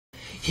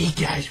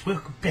Hey guys,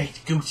 welcome back to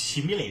GOATY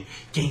Simulator.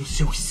 Game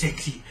so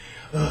sexy.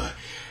 I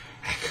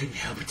couldn't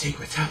help but take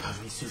my top off.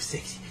 It's so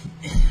sexy.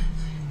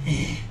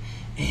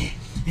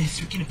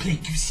 So we're gonna play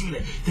GOATY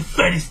Simulator, the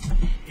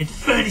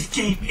funnest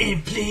game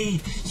ever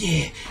played.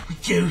 Yeah, we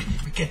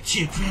got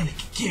jumped around like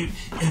a goat.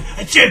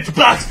 I jumped the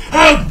box.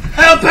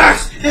 Help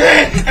box.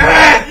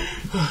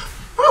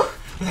 Well,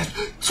 that's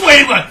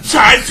 21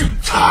 times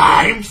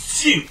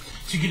 2. So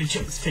you're gonna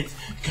jump this fence.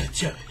 We gotta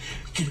jump it.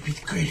 We're gonna be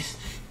the greatest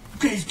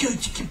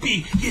coach you can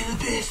be. You're the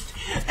best.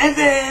 And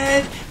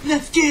then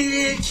let's get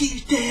it.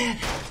 Keep there.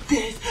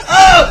 Best.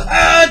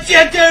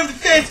 Jumped over the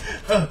fence.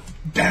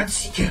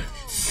 Bouncy goat.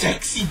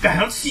 Sexy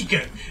bouncy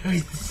goat. Oh,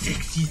 he's the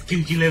sexiest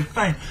goat you'll ever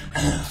find.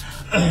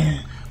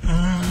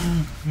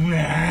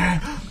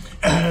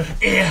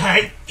 Air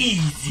height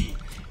easy.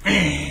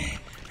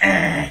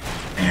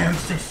 I'm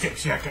so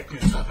sexy. I got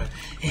this up.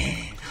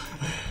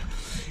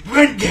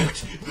 Run,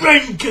 goat!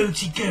 Run,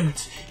 goaty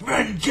goat!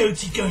 Run,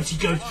 goaty goat!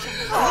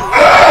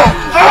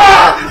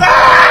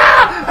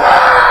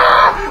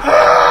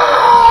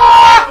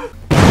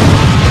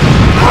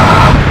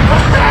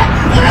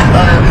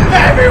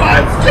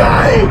 Everyone's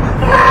dying!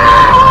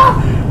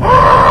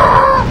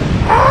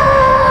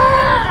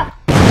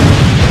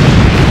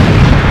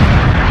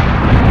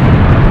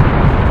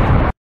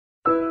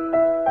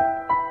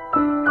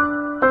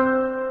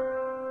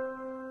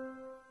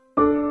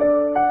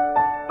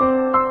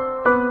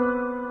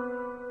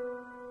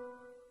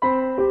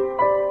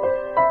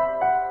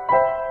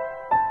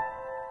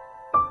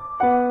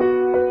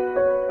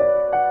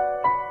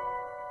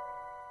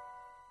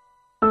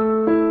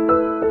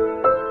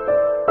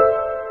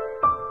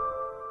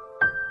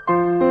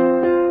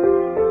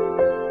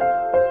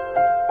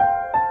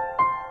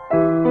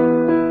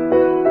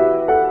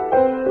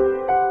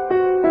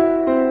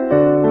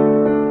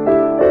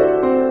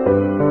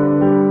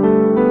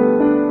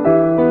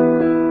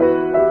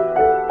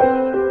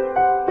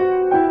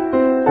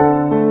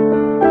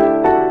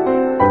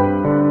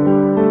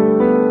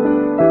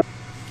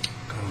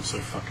 I'm so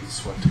fucking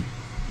sweaty.